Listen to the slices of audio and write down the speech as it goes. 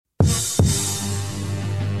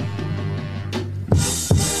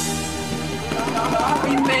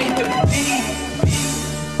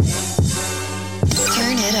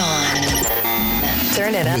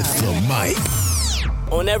Turn it up. With the mic.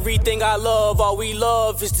 On everything I love, all we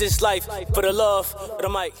love is this life. For the love of the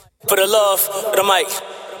mic. For the love of the mic.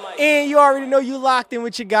 And you already know you locked in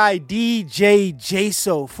with your guy DJ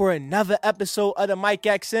Jaso for another episode of the Mike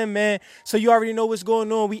XM, man. So you already know what's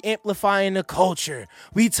going on. We amplifying the culture.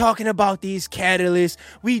 We talking about these catalysts.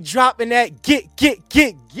 We dropping that get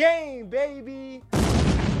game, baby. You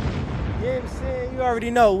know what I'm saying? You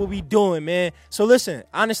already know what we doing, man. So listen,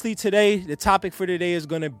 honestly, today, the topic for today is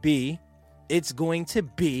going to be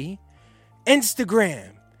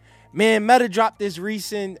Instagram. Man, Meta dropped this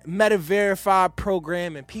recent Meta Verified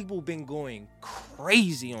program, and people been going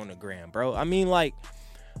crazy on the gram, bro. I mean, like,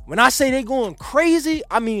 when I say they going crazy,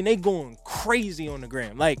 I mean they going crazy on the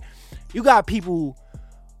gram. Like, you got people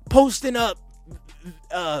posting up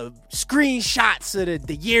screenshots of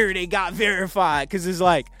the year they got verified, because it's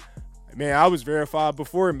like, man, I was verified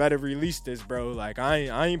before Meta released this, bro. Like,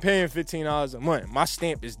 I ain't paying $15 a month. My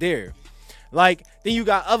stamp is there. Like, then you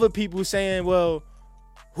got other people saying, well,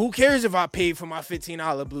 who cares if I paid for my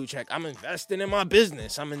 $15 blue check? I'm investing in my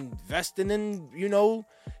business. I'm investing in,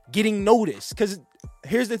 getting noticed. Because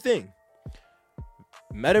here's the thing.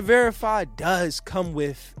 Meta Verified does come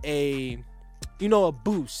with a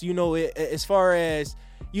boost. As far as,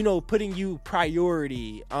 putting you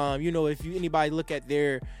priority. If anybody look at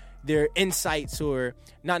their insights, or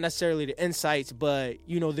not necessarily the insights, but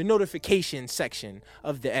the notification section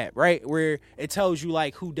of the app, right, where it tells you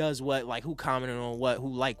like who does what, like who commented on what,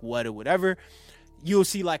 who liked what, or whatever. You'll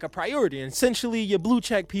see like a priority, and essentially your blue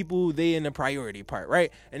check people, they in the priority part,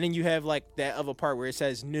 right? And then you have like that other part where it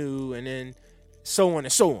says new, and then so on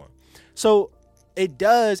and so on. So it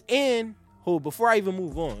does. And before I even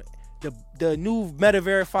move on, the new Meta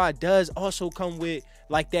Verified does also come with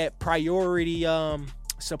like that priority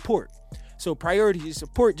support. So priority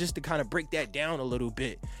support, just to kind of break that down a little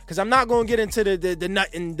bit, because I'm not going to get into the nut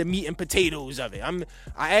and the meat and potatoes of it.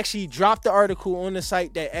 I actually dropped the article on the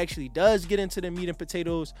site that actually does get into the meat and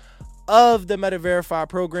potatoes of the Meta Verified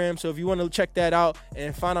program. So if you want to check that out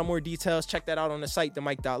and find out more details, check that out on the site,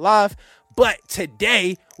 themike.live. But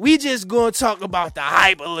today, we just going to talk about the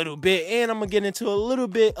hype a little bit, and I'm going to get into a little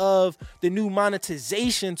bit of the new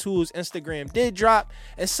monetization tools Instagram did drop,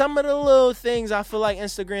 and some of the little things I feel like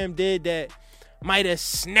Instagram did that might have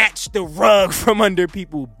snatched the rug from under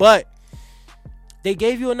people, but they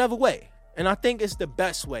gave you another way, and I think it's the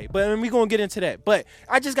best way. But we're going to get into that. But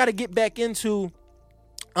I just got to get back into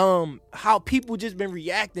how people just been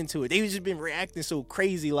reacting to it. They just been reacting so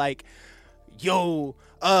crazy, like, yo,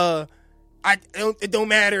 it don't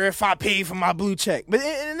matter if I pay for my blue check. But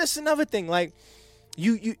and that's another thing. Like,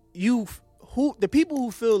 the people who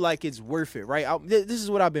feel like it's worth it, right? This is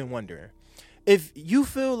what I've been wondering. If you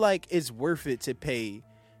feel like it's worth it to pay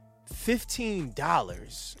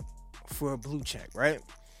 $15 for a blue check, right?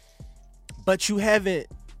 But you don't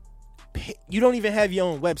even have your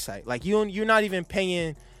own website. Like, you're not even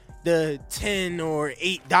paying the $10 or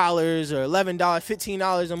 $8 or $11,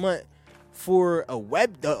 $15 a month for a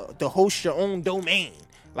web to host your own domain.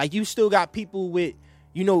 Like, you still got people with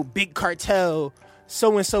Big Cartel,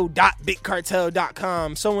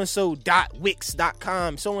 so-and-so.bigcartel.com,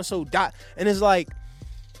 so-and-so.wix.com, so-and-so. And it's like,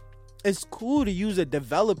 it's cool to use a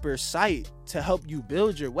developer site to help you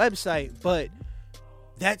build your website, but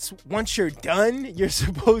that's once you're done, you're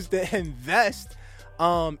supposed to invest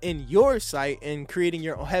in your site and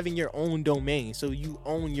having your own domain. So you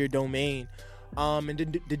own your domain.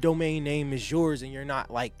 And the domain name is yours, and you're not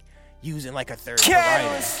like using like a third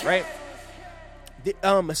provider, right?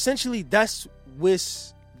 Essentially, that's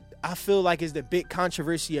what I feel like is the big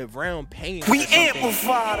controversy around paying. We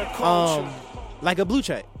amplify the culture, like a blue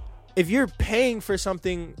check. If you're paying for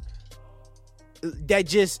something that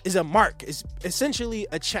just is a mark, it's essentially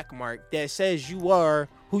a check mark that says you are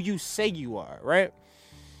who you say you are, right?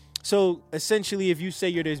 So essentially, if you say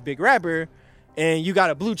you're this big rapper and you got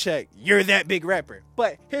a blue check, you're that big rapper.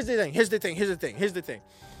 But here's the thing.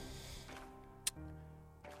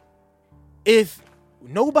 If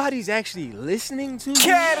nobody's actually listening to you,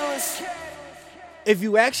 if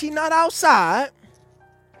you actually not outside,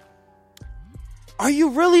 are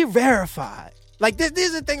you really verified? Like,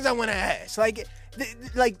 these are things I want to ask. Like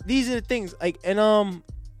these are the things. Like, and I'm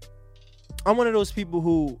one of those people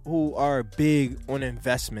who are big on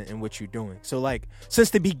investment in what you're doing. So, like, since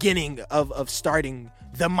the beginning of starting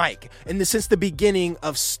the mic, and since the beginning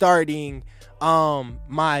of starting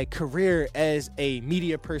my career as a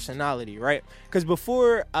media personality, right? Because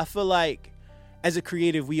before, I feel like as a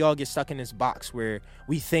creative, we all get stuck in this box where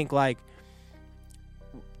we think like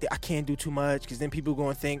I can't do too much because then people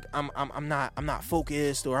going to think I'm not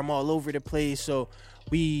focused or I'm all over the place. So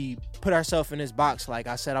we put ourselves in this box. Like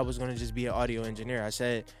I said, I was going to just be an audio engineer. I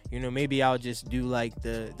said, maybe I'll just do like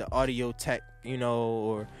the audio tech,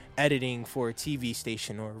 or editing for a TV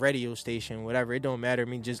station or a radio station, whatever. It don't matter. I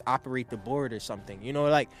mean, just operate the board or something,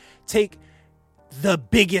 like take the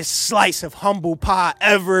biggest slice of humble pie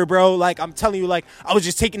ever, bro. Like I'm telling you, like I was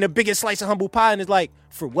just taking the biggest slice of humble pie and it's like,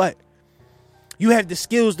 for what? You have the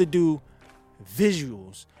skills to do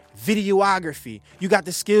visuals, videography. You got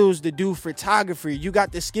the skills to do photography. You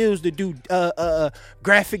got the skills to do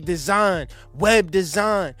graphic design, web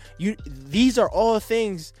design. These are all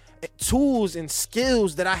things, tools and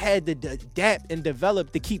skills that I had to adapt and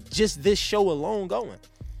develop to keep just this show alone going.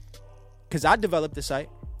 Because I developed the site.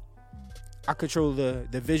 I control the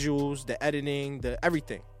visuals, the editing, the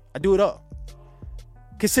everything. I do it all.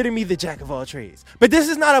 Consider me the jack of all trades. But this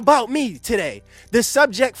is not about me today. The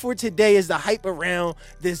subject for today is the hype around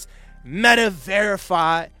this Meta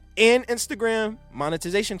Verified and Instagram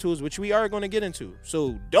monetization tools, which we are going to get into.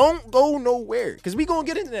 So don't go nowhere because we're going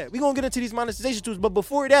to get into that. We're going to get into these monetization tools. But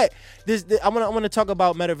before that, I want to talk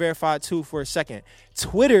about Meta Verified 2 for a second.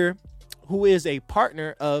 Twitter, who is a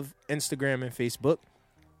partner of Instagram and Facebook,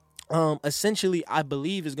 essentially, I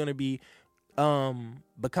believe is going to be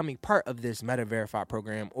becoming part of this Meta Verified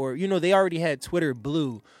program. Or, they already had Twitter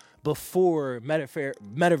Blue before Meta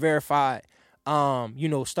Verified,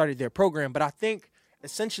 started their program. But I think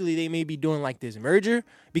essentially they may be doing like this merger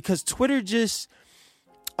because Twitter just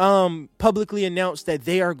publicly announced that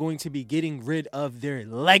they are going to be getting rid of their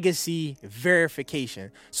legacy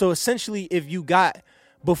verification. So essentially, if you got,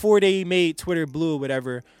 before they made Twitter Blue or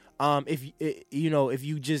whatever, if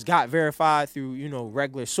you just got verified through,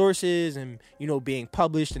 regular sources and, being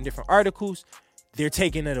published in different articles, they're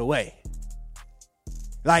taking it away.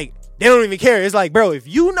 Like, they don't even care. It's like, bro, if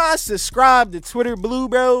you not subscribed to Twitter Blue,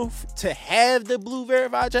 bro, to have the Blue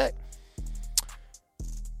verified check,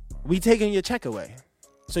 we taking your check away.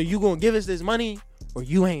 So you gonna give us this money or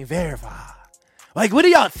you ain't verified. Like, what do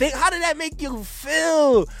y'all think? How did that make you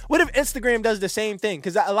feel? What if Instagram does the same thing?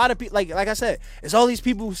 Because a lot of people, like I said, it's all these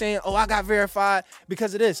people saying, oh, I got verified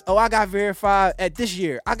because of this. Oh, I got verified at this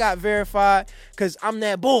year. I got verified because I'm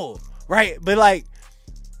that bull, right? But, like,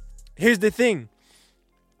 here's the thing.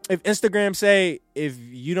 If Instagram say, if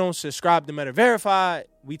you don't subscribe to Meta Verified,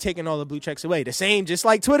 we taking all the blue checks away. The same, just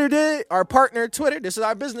like Twitter did. Our partner, Twitter, this is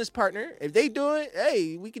our business partner. If they do it,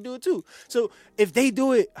 hey, we can do it too. So if they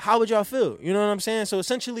do it, how would y'all feel? You know what I'm saying? So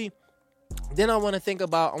essentially, then I want y'all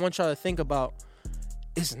to think about,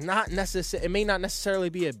 it may not necessarily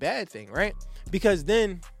be a bad thing, right? Because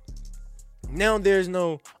then, now there's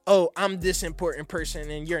no, oh, I'm this important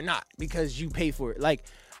person and you're not because you pay for it. Like,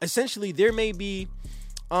 essentially, there may be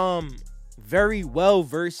very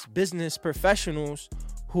well-versed business professionals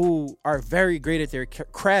who are very great at their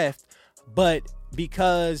craft, but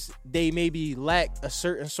because they maybe lack a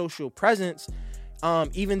certain social presence,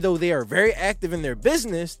 even though they are very active in their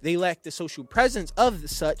business, they lack the social presence of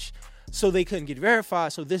such, so they couldn't get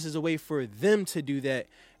verified. So this is a way for them to do that.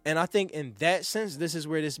 And I think in that sense, this is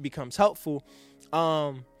where this becomes helpful.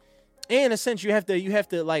 And in a sense, you have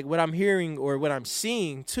to like, what I'm hearing or what I'm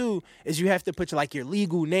seeing too is you have to put your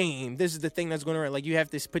legal name. This is the thing that's going around. Like, you have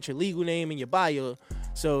to put your legal name in your bio.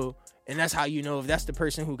 So, and that's how you know if that's the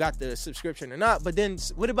person who got the subscription or not. But then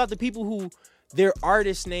what about the people who their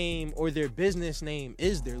artist name or their business name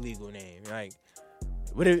is their legal name? Like,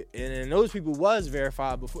 what if, and those people was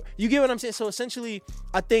verified before. You get what I'm saying? So essentially,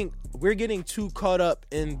 I think we're getting too caught up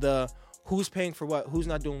in the who's paying for what, who's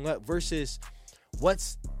not doing what, versus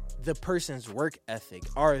what's the person's work ethic,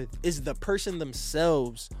 or is the person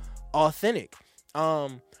themselves authentic?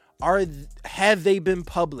 Have they been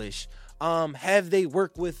published? Have they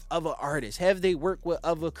worked with other artists? Have they worked with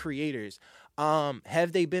other creators?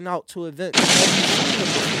 Have they been out to events?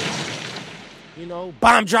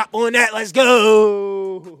 Bomb drop on that. Let's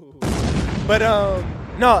go. But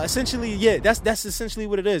no, essentially, yeah, that's essentially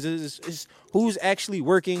what it is. It's who's actually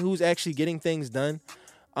working, who's actually getting things done.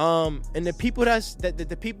 And the people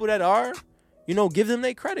the people that are, give them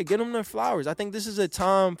their credit, give them their flowers. I think this is a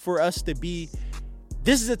time for us to be.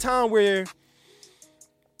 This is a time where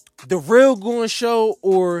the real going to show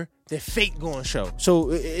or the fake going to show.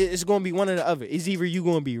 So it's going to be one or the other. It's either you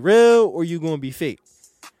going to be real or you going to be fake.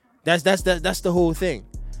 That's the whole thing.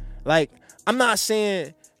 Like, I'm not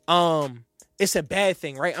saying it's a bad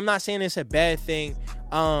thing, right? I'm not saying it's a bad thing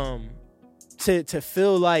to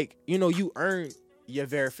feel like you earned your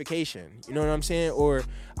verification, you know what I'm saying? Or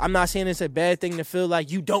I'm not saying it's a bad thing to feel like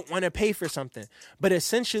you don't want to pay for something, but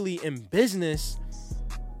essentially in business,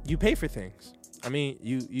 you pay for things. I mean,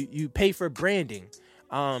 you pay for branding.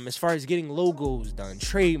 As far as getting logos done,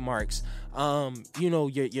 trademarks,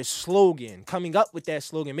 your slogan, coming up with that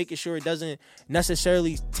slogan, making sure it doesn't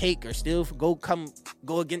necessarily take or still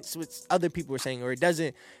go against what other people are saying, or it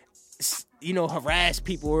doesn't, harass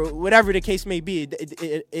people, or whatever the case may be.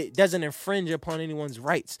 It doesn't infringe upon anyone's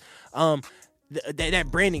rights. That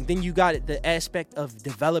branding. Then you got the aspect of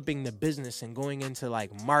developing the business and going into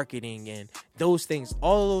like marketing and those things.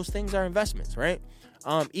 All of those things are investments, right?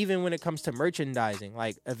 Even when it comes to merchandising,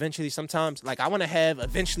 like eventually sometimes, like I want to have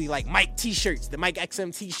eventually like Mike t-shirts, the Mike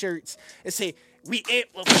XM t-shirts, and say, we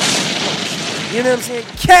amplify, you know what I'm saying?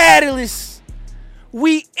 Catalyst,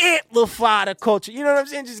 we amplify the culture. You know what I'm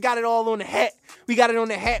saying? Just got it all on the hat. We got it on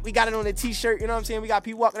the hat. We got it on the t-shirt. You know what I'm saying? We got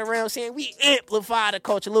people walking around saying, we amplify the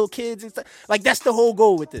culture, little kids and stuff. Like that's the whole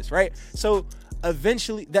goal with this, right? So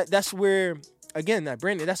eventually that's where, again, that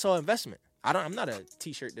branding, that's all investment. I'm not a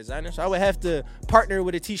t-shirt designer, so I would have to partner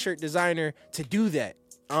with a t-shirt designer to do that.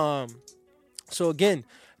 So again,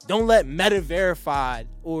 don't let Meta Verified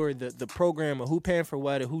or the program or who paying for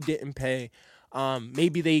what or who didn't pay.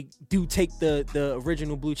 Maybe they do take the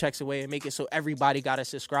original blue checks away and make it so everybody got to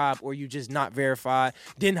subscribe, or you just not verified.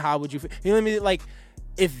 Then how would you know what I mean? Like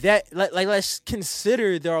if that, like let's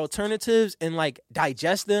consider their alternatives and like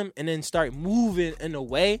digest them and then start moving in a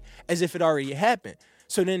way as if it already happened.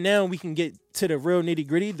 So then now we can get to the real nitty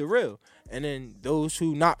gritty, the real. And then those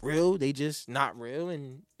who not real, they just not real,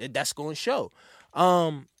 and that's going to show.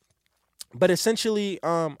 But essentially,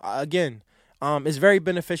 again, it's very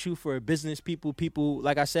beneficial for business people,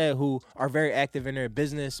 like I said, who are very active in their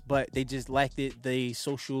business, but they just lacked the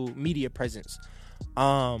social media presence.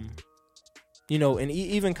 And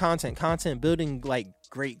even content building, like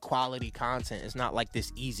great quality content is not like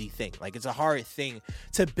this easy thing. Like it's a hard thing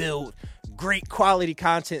to build great quality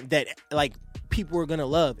content that like people are gonna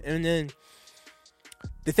love. And then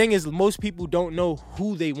the thing is, most people don't know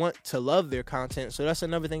who they want to love their content. So that's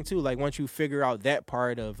another thing too. Like once you figure out that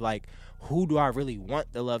part of like, who do I really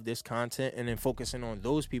want to love this content, and then focusing on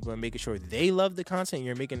those people and making sure they love the content,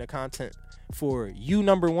 you're making the content for you,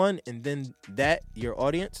 number one, and then that your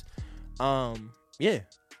audience.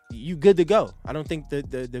 You good to go. I don't think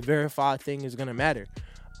the verified thing is gonna matter.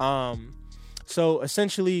 So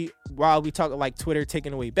essentially, while we talk like Twitter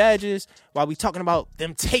taking away badges, while we talking about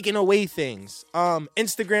them taking away things,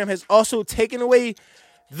 Instagram has also taken away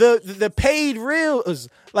the paid reels.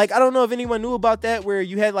 Like I don't know if anyone knew about that, where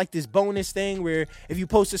you had like this bonus thing where if you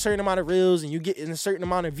post a certain amount of reels and you get in a certain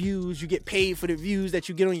amount of views, you get paid for the views that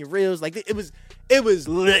you get on your reels. Like it was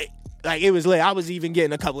lit. Like it was lit. I was even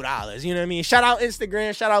getting a couple dollars. You know what I mean? Shout out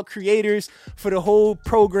Instagram. Shout out creators for the whole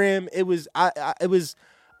program. It was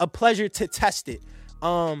a pleasure to test it.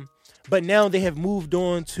 But now they have moved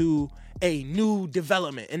on to a new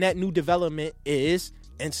development, and that new development is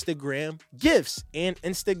Instagram gifts and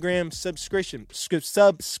Instagram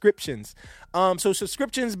subscriptions. So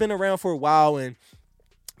subscriptions been around for a while, and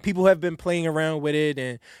people have been playing around with it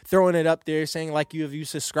and throwing it up there, saying like, if you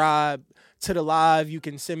subscribe to the live, you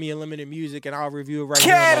can send me unlimited music and I'll review it right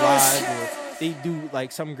here on the live. Or they do,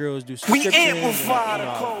 like some girls do subscriptions,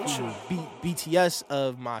 BTS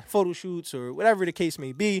of my photo shoots or whatever the case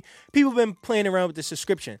may be. People have been playing around with the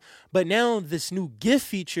subscription, but now this new gift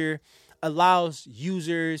feature allows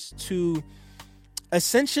users to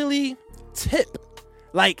essentially tip.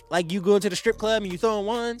 Like you go to the strip club and you throwing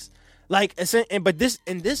ones. But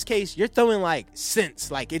in this case, you're throwing like cents,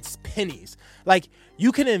 like it's pennies. Like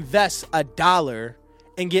you can invest $1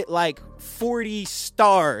 and get like 40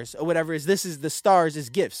 stars or whatever. This is the stars as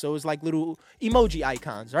gifts. So it's like little emoji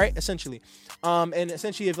icons, right? Essentially. And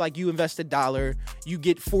essentially if like you invest $1, you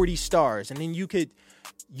get 40 stars, and then you could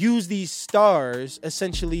use these stars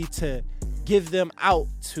essentially to give them out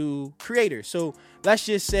to creators. So let's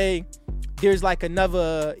just say there's like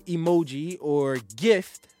another emoji or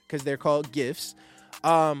gift, because they're called gifts,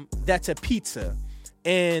 that's a pizza,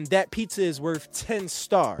 and that pizza is worth 10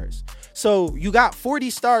 stars. So you got 40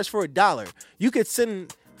 stars for $1. You could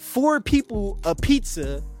send 4 people a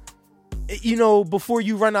pizza, before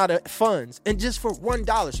you run out of funds, and just for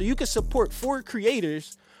 $1. So you could support 4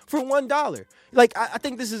 creators for $1. Like, I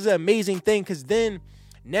think this is an amazing thing, because then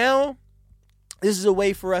now this is a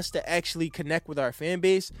way for us to actually connect with our fan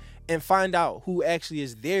base and find out who actually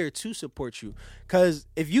is there to support you. Because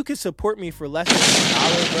if you can support me for less than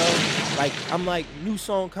 $1, bro, like I'm like, new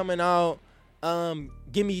song coming out,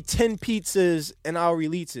 give me 10 pizzas and I'll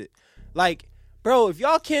release it. Like, bro, if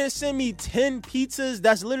y'all can't send me 10 pizzas,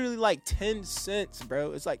 that's literally like 10 cents,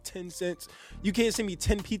 bro. It's like 10 cents. You can't send me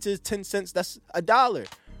 10 pizzas, 10 cents, that's $1.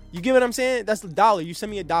 You get what I'm saying? That's $1. You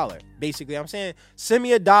send me $1. Basically, I'm saying send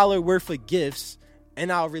me $1 worth of gifts,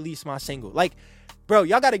 and I'll release my single. Like, bro,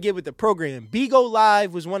 y'all got to get with the program. Bigo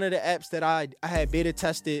Live was one of the apps that I had beta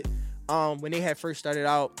tested when they had first started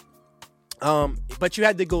out. But you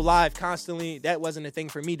had to go live constantly. That wasn't a thing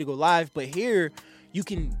for me to go live. But here, you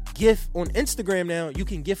can GIF on Instagram now. You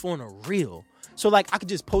can GIF on a reel. So, like, I could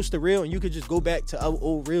just post a reel, and you could just go back to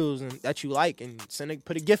old reels that you like and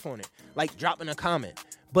put a GIF on it. Like, dropping a comment.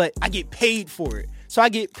 But I get paid for it. So, I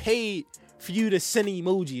get paid for you to send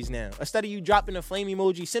emojis now. Instead of you dropping a flame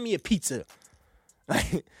emoji, send me a pizza.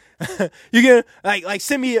 Like, you get like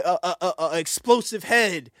send me a explosive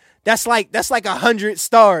head. That's like 100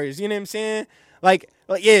 stars. You know what I'm saying? Like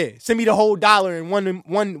yeah, send me the whole $1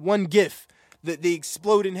 in one GIF. The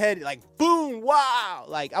exploding head, like boom, wow.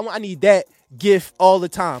 Like I need that GIF all the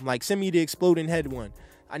time. Like send me the exploding head one.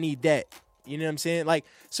 I need that. You know what I'm saying? Like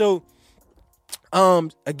so.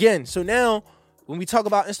 Again, so now. When we talk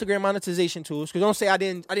about Instagram monetization tools, because don't say I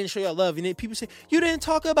didn't show y'all love. And then people say, you didn't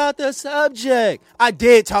talk about the subject. I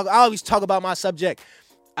did talk. I always talk about my subject.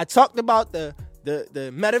 I talked about the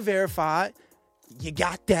Meta Verified. You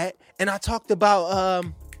got that. And I talked about,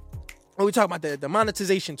 when we talk about the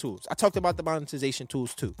monetization tools. I talked about the monetization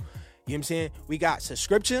tools too. You know what I'm saying? We got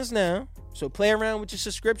subscriptions now. So play around with your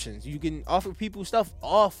subscriptions. You can offer people stuff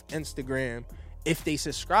off Instagram. If they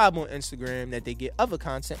subscribe on Instagram, that they get other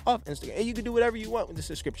content off Instagram. And you can do whatever you want with the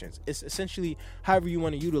subscriptions. It's essentially however you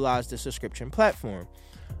want to utilize the subscription platform.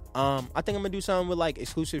 I think I'm going to do something with like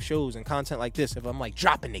exclusive shows and content like this. If I'm like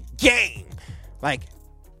dropping the game, like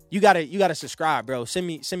you gotta subscribe, bro. Send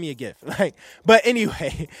me a gift. Like, but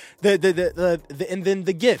anyway, and then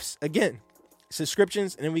the gifts again.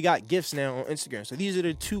 Subscriptions, and then we got gifts now on Instagram. So these are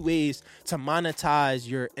the two ways to monetize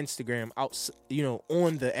your Instagram out,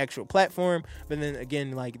 on the actual platform. But then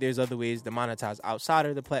again, like there's other ways to monetize outside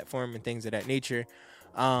of the platform and things of that nature.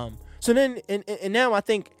 So then and now I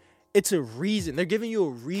think it's a reason. They're giving you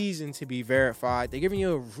a reason to be verified. They're giving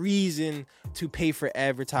you a reason to pay for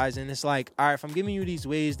advertising. It's like, all right, if I'm giving you these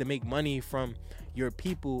ways to make money from your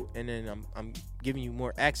people, and then I'm giving you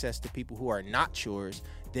more access to people who are not yours,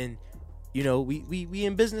 then we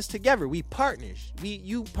in business together. We partners.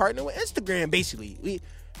 You partner with Instagram, basically.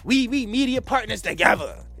 We media partners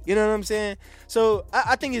together. You know what I'm saying? So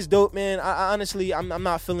I think it's dope, man. I honestly, I'm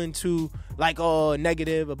not feeling too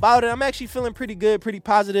negative about it. I'm actually feeling pretty good, pretty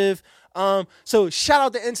positive. So shout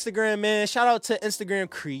out to Instagram, man. Shout out to Instagram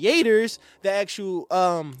creators, the actual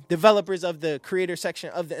developers of the creator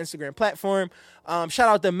section of the Instagram platform. Shout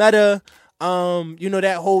out to Meta.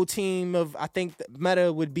 That whole team of, I think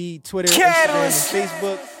Meta would be Twitter, Instagram, and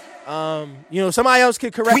Facebook. Somebody else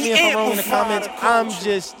could correct me if I'm wrong in the comments. I'm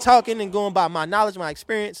just talking and going by my knowledge, my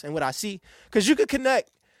experience, and what I see. Because you could connect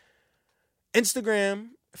Instagram,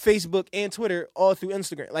 Facebook, and Twitter all through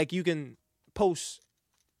Instagram. Like, you can post.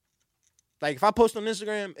 Like, if I post on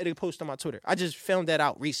Instagram, it'll post on my Twitter. I just found that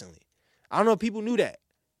out recently. I don't know if people knew that.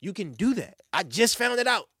 You can do that. I just found it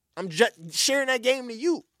out. I'm just sharing that game to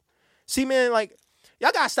you. See, man, like,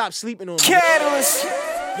 y'all gotta stop sleeping on me. Catalyst.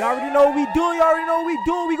 Y'all already know what we doing. Y'all already know what we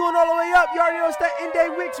doing. We going all the way up. Y'all already know it's that End Day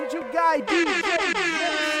Wicks with your guy, DJ.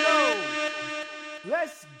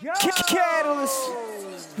 Let's go. Catalyst.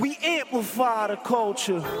 We amplify the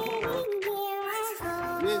culture.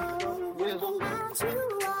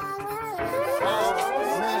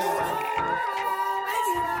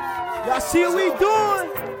 Y'all see what we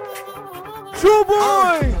doing? True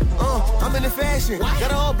boy. I'm in the fashion.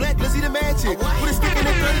 Got all black, let's see the matching. Put a stick in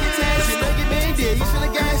the 30 attachment. Make it man dead, you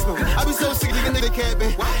shoulda gassed him. I be so sick of nigga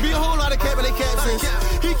capping. Be a whole lot of capping they captions.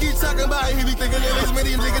 He keep talking about it, he be thinking that it's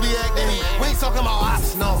many nigga be acting. We ain't talking about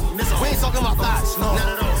ops, no. We ain't talking about thoughts, no.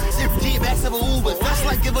 If G backs up a Uber, that's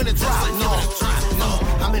like giving a drop, no.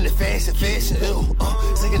 I'm in the fashion, ew.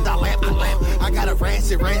 Singing the lamp. I got a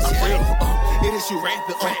rancid, it is you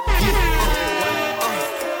rampant,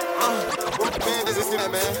 Man, does this see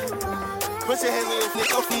that, man? Put your hands on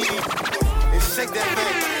your feet and shake that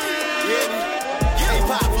thing. Yeah, hey,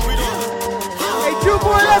 Pop, what we doing? Hey, True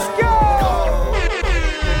boy, let's go!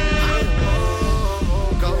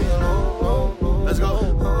 Let's go.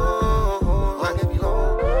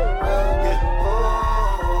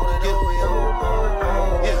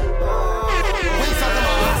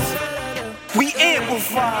 We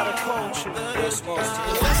amplify the culture.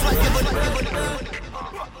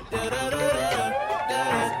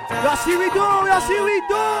 Y'all see we doing? Y'all see we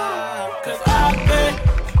doing? Cause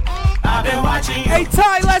I've been watching you. Hey,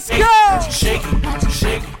 Ty, let's go! Shake it.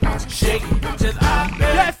 Just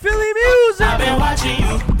That Philly music! I've been watching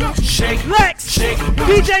you. Shake, Lex! shake,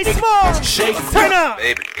 DJ Small! shake. Turn up!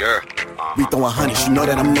 Baby girl, We throwing hundreds, you know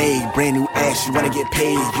that I'm made. Brand new ass, you wanna get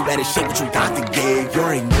paid. You better shake what you got to give. You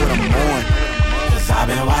already know what I'm on. Cause I've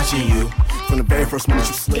been watching you from the very first minute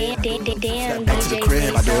you slid. Step back to the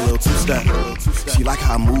crib, I do a little two-step. She like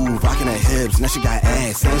how I move, rocking her hips. Now she got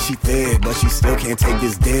ass, saying she thick, but she still can't take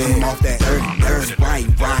this dick. I'm off that dirty, right,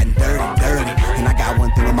 riding dirty. And I got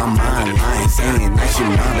one thing on my mind, lying, saying that she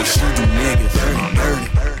mine, but she do niggas dirty.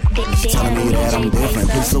 She telling me that I'm different,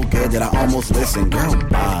 it's so good that I almost listen. Girl,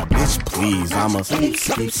 bye, bitch, please, I'ma sleep.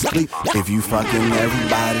 If you fucking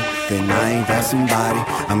everybody, then I ain't that somebody.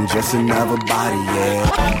 I'm just another body, yeah.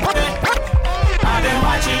 I've been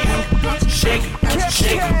watching you shake it,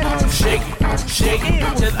 shake it, shake it, shake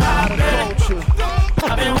it. Just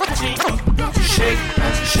I've been watching you shake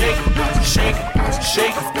it, shake it, shake it,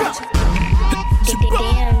 shake it.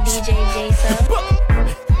 Damn, DJ Jason.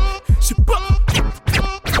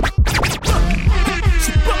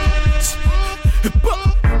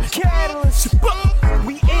 Catalyst.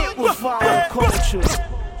 We amplify the culture.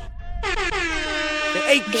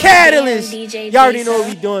 Hey, Catalyst. DJ Y'all already know Jason.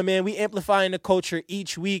 what we doing, man. We amplifying the culture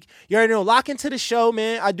each week. You already know. Lock into the show,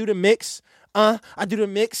 man. I do the mix. I do the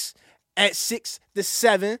mix at 6 to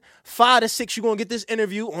 7. 5 to 6, you're going to get this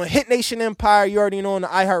interview on Hit Nation Empire. You already know on the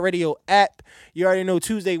iHeartRadio app. You already know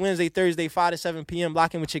Tuesday, Wednesday, Thursday, 5 to 7 p.m.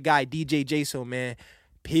 Lock in with your guy, DJ Jason, man.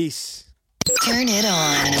 Peace. Turn it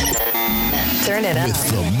on. Turn it up. With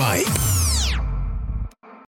the mic.